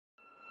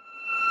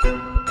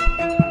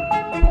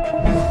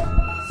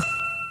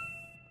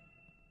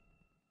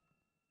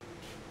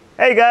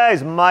Hey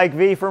guys, Mike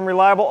V from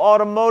Reliable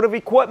Automotive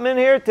Equipment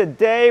here.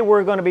 Today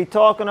we're going to be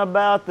talking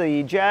about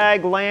the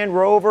Jag Land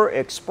Rover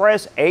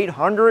Express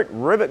 800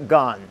 rivet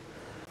gun.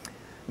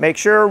 Make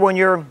sure when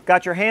you've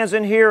got your hands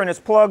in here and it's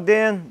plugged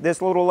in,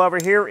 this little lever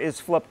here is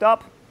flipped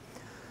up.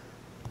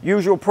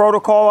 Usual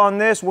protocol on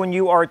this, when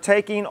you are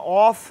taking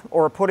off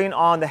or putting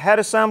on the head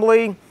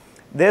assembly,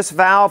 this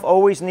valve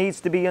always needs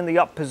to be in the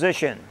up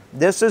position.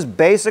 This is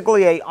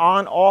basically a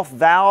on-off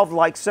valve,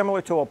 like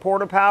similar to a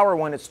porta power.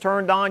 When it's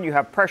turned on, you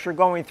have pressure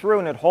going through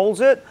and it holds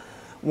it.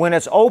 When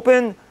it's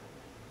open,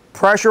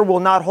 pressure will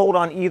not hold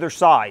on either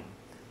side.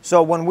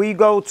 So when we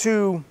go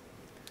to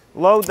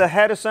load the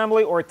head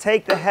assembly or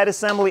take the head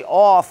assembly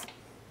off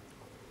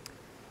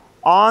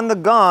on the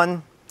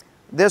gun,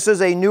 this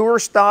is a newer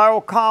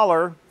style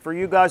collar. For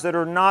you guys that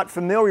are not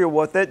familiar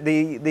with it,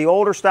 the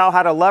older style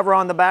had a lever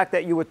on the back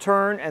that you would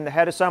turn and the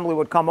head assembly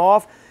would come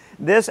off.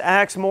 This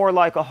acts more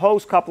like a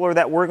hose coupler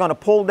that we're going to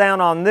pull down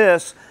on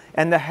this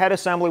and the head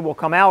assembly will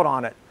come out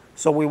on it.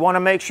 So we want to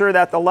make sure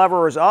that the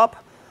lever is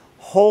up.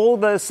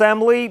 Hold the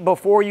assembly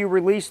before you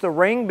release the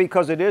ring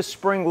because it is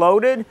spring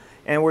loaded,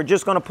 and we're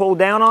just going to pull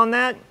down on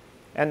that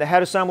and the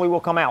head assembly will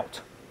come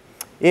out.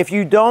 If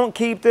you don't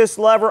keep this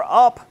lever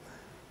up,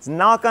 it's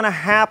not going to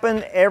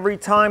happen every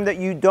time that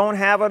you don't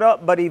have it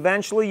up, but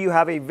eventually you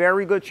have a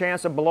very good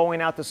chance of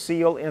blowing out the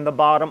seal in the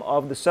bottom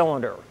of the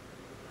cylinder.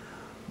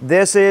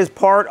 This is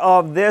part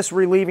of this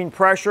relieving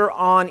pressure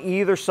on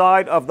either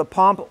side of the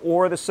pump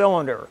or the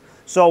cylinder.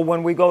 So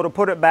when we go to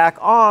put it back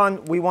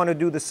on, we want to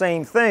do the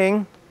same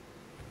thing.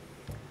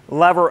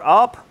 Lever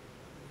up,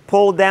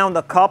 pull down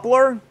the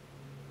coupler,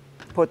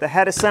 put the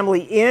head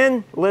assembly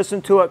in,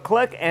 listen to it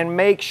click, and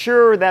make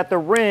sure that the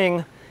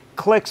ring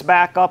clicks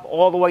back up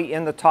all the way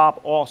in the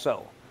top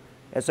also.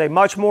 It's a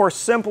much more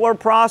simpler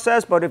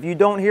process, but if you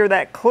don't hear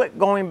that click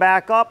going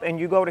back up and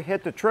you go to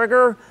hit the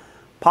trigger,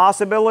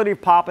 possibility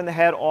of popping the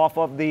head off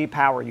of the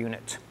power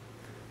unit.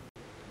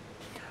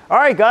 All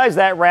right guys,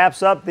 that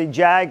wraps up the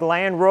Jag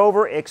Land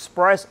Rover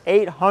Express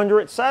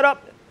 800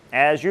 setup.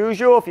 As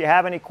usual, if you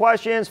have any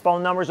questions,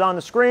 phone number's on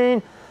the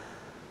screen.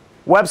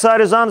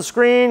 Website is on the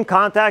screen.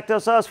 Contact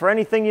us for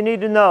anything you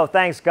need to know.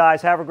 Thanks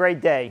guys, have a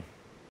great day.